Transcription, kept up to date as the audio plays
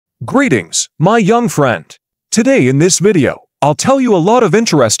Greetings, my young friend. Today in this video, I'll tell you a lot of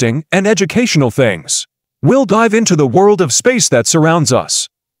interesting and educational things. We'll dive into the world of space that surrounds us.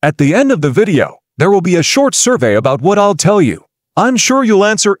 At the end of the video, there will be a short survey about what I'll tell you. I'm sure you'll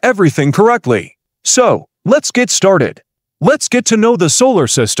answer everything correctly. So, let's get started. Let's get to know the solar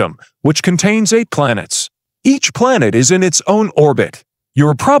system, which contains 8 planets. Each planet is in its own orbit.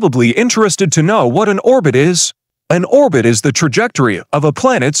 You're probably interested to know what an orbit is. An orbit is the trajectory of a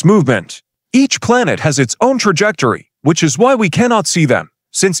planet's movement. Each planet has its own trajectory, which is why we cannot see them,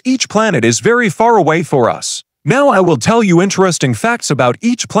 since each planet is very far away for us. Now I will tell you interesting facts about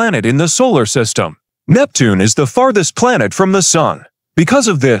each planet in the solar system. Neptune is the farthest planet from the Sun. Because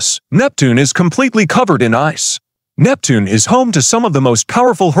of this, Neptune is completely covered in ice. Neptune is home to some of the most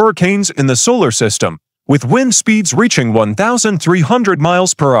powerful hurricanes in the solar system, with wind speeds reaching 1,300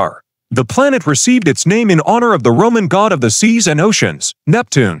 miles per hour. The planet received its name in honor of the Roman god of the seas and oceans,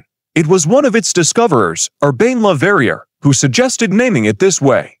 Neptune. It was one of its discoverers, Urbain Le Verrier, who suggested naming it this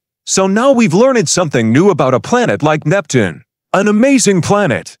way. So now we've learned something new about a planet like Neptune. An amazing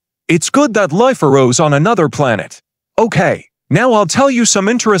planet. It's good that life arose on another planet. Okay, now I'll tell you some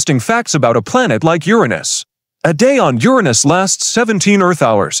interesting facts about a planet like Uranus. A day on Uranus lasts 17 Earth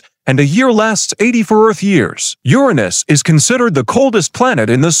hours, and a year lasts 84 Earth years. Uranus is considered the coldest planet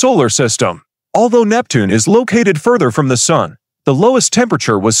in the solar system. Although Neptune is located further from the Sun, the lowest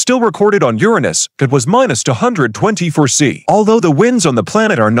temperature was still recorded on Uranus. It was -224 C. Although the winds on the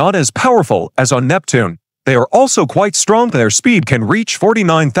planet are not as powerful as on Neptune, they are also quite strong. Their speed can reach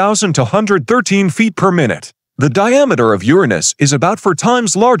 49,213 feet per minute. The diameter of Uranus is about 4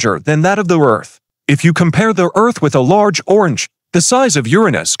 times larger than that of the Earth. If you compare the Earth with a large orange, the size of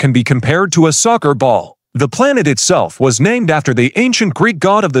Uranus can be compared to a soccer ball. The planet itself was named after the ancient Greek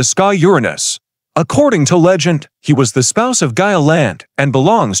god of the sky Uranus. According to legend, he was the spouse of Gaia Land and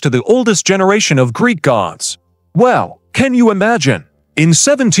belongs to the oldest generation of Greek gods. Wow, can you imagine? In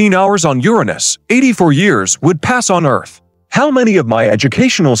 17 hours on Uranus, 84 years would pass on Earth. How many of my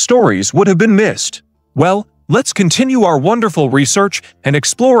educational stories would have been missed? Well, let's continue our wonderful research and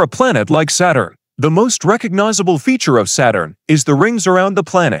explore a planet like Saturn. The most recognizable feature of Saturn is the rings around the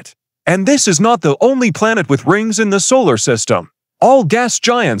planet. And this is not the only planet with rings in the solar system. All gas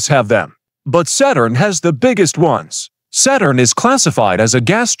giants have them. But Saturn has the biggest ones. Saturn is classified as a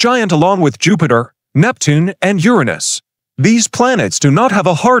gas giant along with Jupiter, Neptune, and Uranus. These planets do not have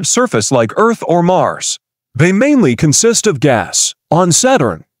a hard surface like Earth or Mars. They mainly consist of gas. On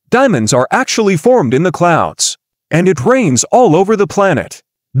Saturn, diamonds are actually formed in the clouds. And it rains all over the planet.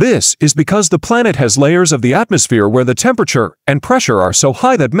 This is because the planet has layers of the atmosphere where the temperature and pressure are so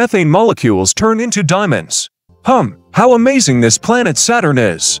high that methane molecules turn into diamonds. How amazing this planet Saturn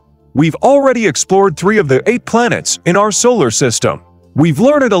is! We've already explored 3 of the 8 planets in our solar system. We've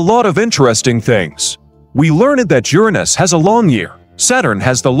learned a lot of interesting things. We learned that Uranus has a long year, Saturn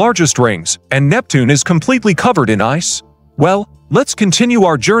has the largest rings, and Neptune is completely covered in ice. Well, let's continue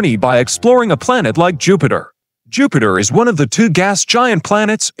our journey by exploring a planet like Jupiter. Jupiter is one of the 2 gas giant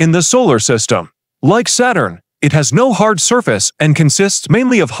planets in the solar system. Like Saturn, it has no hard surface and consists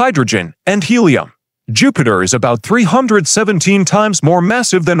mainly of hydrogen and helium. Jupiter is about 317 times more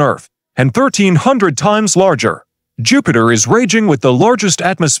massive than Earth and 1,300 times larger. Jupiter is raging with the largest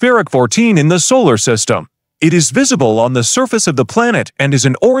atmospheric 14 in the solar system. It is visible on the surface of the planet and is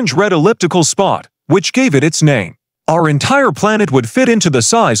an orange-red elliptical spot, which gave it its name. Our entire planet would fit into the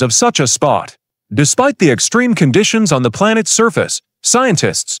size of such a spot. Despite the extreme conditions on the planet's surface,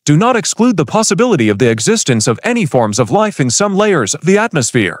 scientists do not exclude the possibility of the existence of any forms of life in some layers of the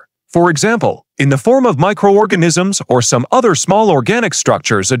atmosphere. For example, in the form of microorganisms or some other small organic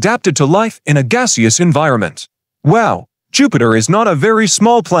structures adapted to life in a gaseous environment. Wow, Jupiter is not a very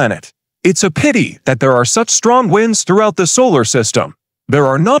small planet. It's a pity that there are such strong winds throughout the solar system. There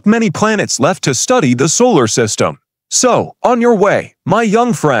are not many planets left to study the solar system. So, on your way, my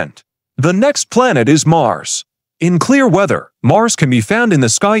young friend. The next planet is Mars. In clear weather, Mars can be found in the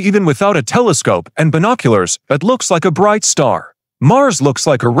sky even without a telescope and binoculars. It looks like a bright star. Mars looks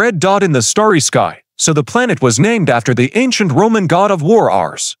like a red dot in the starry sky, so the planet was named after the ancient Roman god of war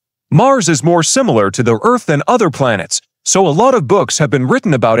Mars. Mars is more similar to the Earth than other planets, so a lot of books have been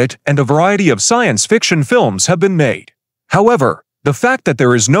written about it and a variety of science fiction films have been made. However, the fact that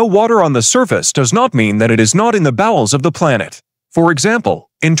there is no water on the surface does not mean that it is not in the bowels of the planet. For example,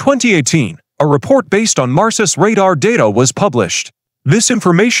 in 2018, a report based on Mars's radar data was published. This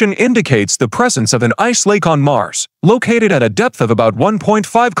information indicates the presence of an ice lake on Mars, located at a depth of about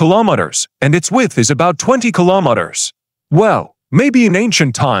 1.5 kilometers, and its width is about 20 kilometers. Well, maybe in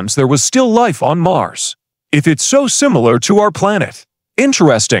ancient times there was still life on Mars. If it's so similar to our planet,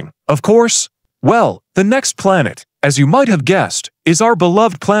 Interesting, of course? Well, the next planet, as you might have guessed, is our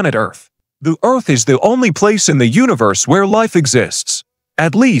beloved planet Earth. The Earth is the only place in the universe where life exists.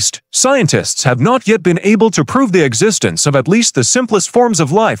 At least, scientists have not yet been able to prove the existence of at least the simplest forms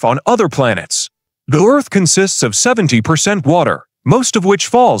of life on other planets. The Earth consists of 70% water, most of which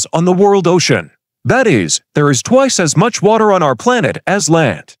falls on the world ocean. That is, there is twice as much water on our planet as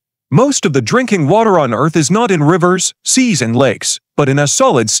land. Most of the drinking water on Earth is not in rivers, seas, and lakes, but in a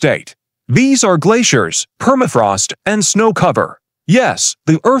solid state. These are glaciers, permafrost, and snow cover. Yes,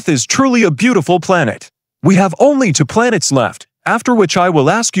 the Earth is truly a beautiful planet. We have only 2 planets left, after which I will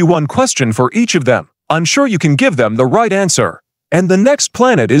ask you one question for each of them. I'm sure you can give them the right answer. And the next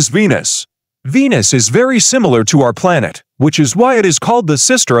planet is Venus. Venus is very similar to our planet, which is why it is called the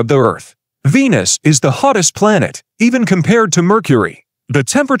sister of the Earth. Venus is the hottest planet, even compared to Mercury. The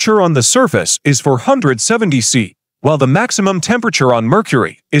temperature on the surface is 470 C, while the maximum temperature on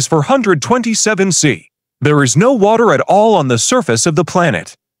Mercury is 427 C. There is no water at all on the surface of the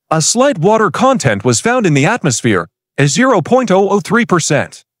planet. A slight water content was found in the atmosphere, at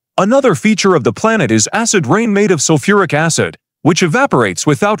 0.003%. Another feature of the planet is acid rain made of sulfuric acid, which evaporates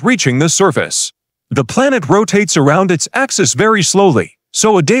without reaching the surface. The planet rotates around its axis very slowly,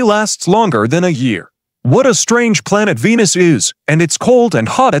 so a day lasts longer than a year. What a strange planet Venus is, and it's cold and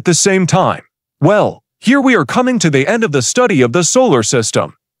hot at the same time. Well, here we are coming to the end of the study of the solar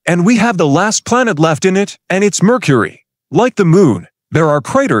system. And we have the last planet left in it, and it's Mercury. Like the Moon, there are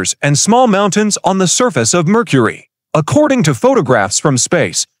craters and small mountains on the surface of Mercury. According to photographs from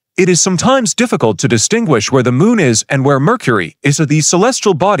space, it is sometimes difficult to distinguish where the Moon is and where Mercury is, as these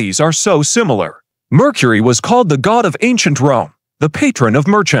celestial bodies are so similar. Mercury was called the god of ancient Rome, the patron of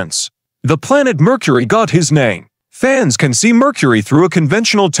merchants. The planet Mercury got his name. Fans can see Mercury through a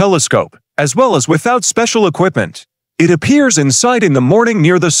conventional telescope, as well as without special equipment. It appears in sight in the morning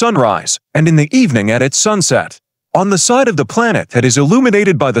near the sunrise, and in the evening at its sunset. On the side of the planet that is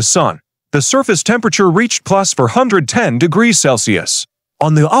illuminated by the sun, the surface temperature reached plus 410 degrees Celsius.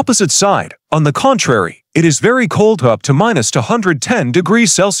 On the opposite side, on the contrary, it is very cold, up to minus 210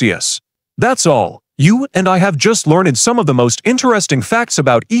 degrees Celsius. That's all. You and I have just learned some of the most interesting facts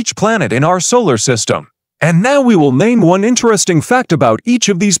about each planet in our solar system. And now we will name one interesting fact about each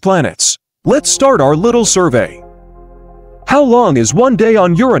of these planets. Let's start our little survey. How long is one day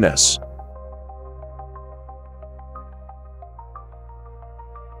on Uranus?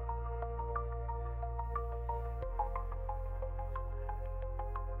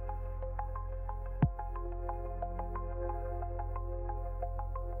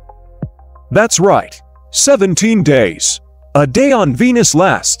 That's right, 17 days. A day on Venus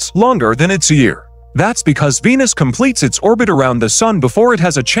lasts longer than its year. That's because Venus completes its orbit around the Sun before it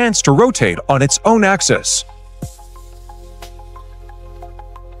has a chance to rotate on its own axis.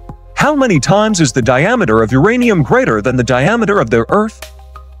 How many times is the diameter of uranium greater than the diameter of the Earth?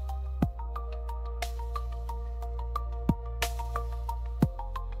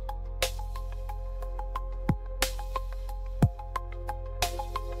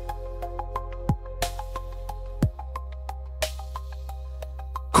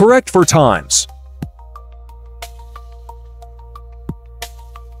 Correct for times.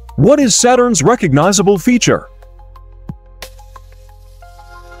 What is Saturn's recognizable feature?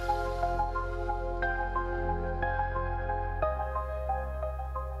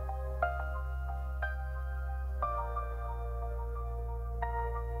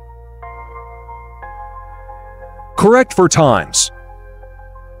 Correct for times.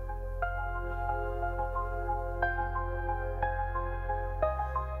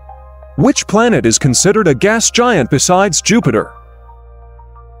 Which planet is considered a gas giant besides Jupiter?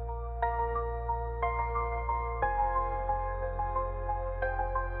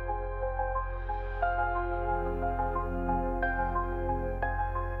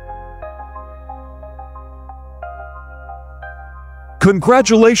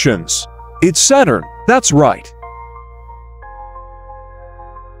 Congratulations! It's Saturn, that's right.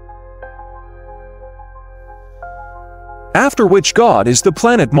 After which god is the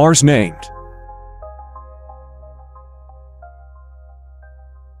planet Mars named?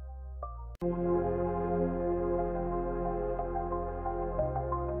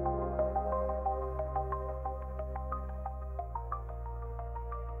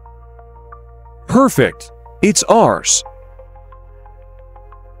 Perfect! It's ours.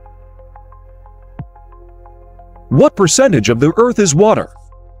 What percentage of the Earth is water?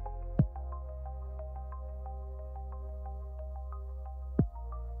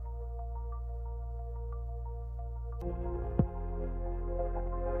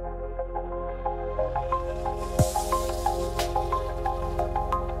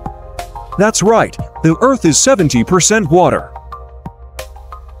 That's right, the Earth is 70% water.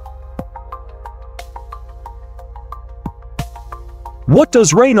 What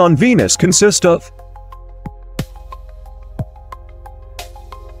does rain on Venus consist of?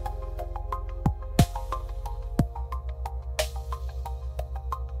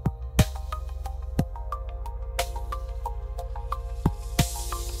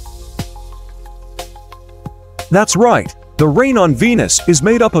 That's right, the rain on Venus is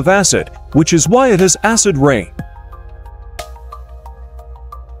made up of acid, which is why it is acid rain.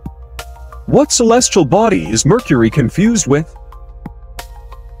 What celestial body is Mercury confused with?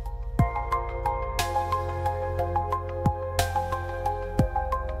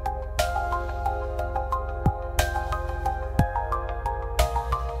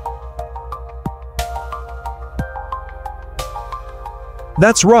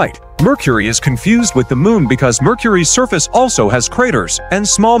 That's right, Mercury is confused with the Moon because Mercury's surface also has craters and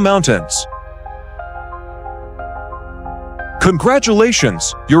small mountains.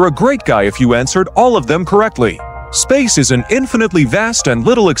 Congratulations, you're a great guy if you answered all of them correctly. Space is an infinitely vast and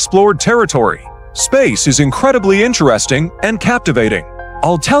little explored territory. Space is incredibly interesting and captivating.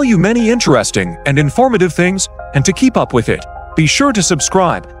 I'll tell you many interesting and informative things, and to keep up with it, be sure to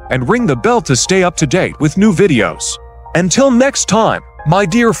subscribe and ring the bell to stay up to date with new videos. Until next time, my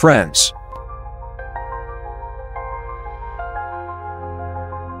dear friends.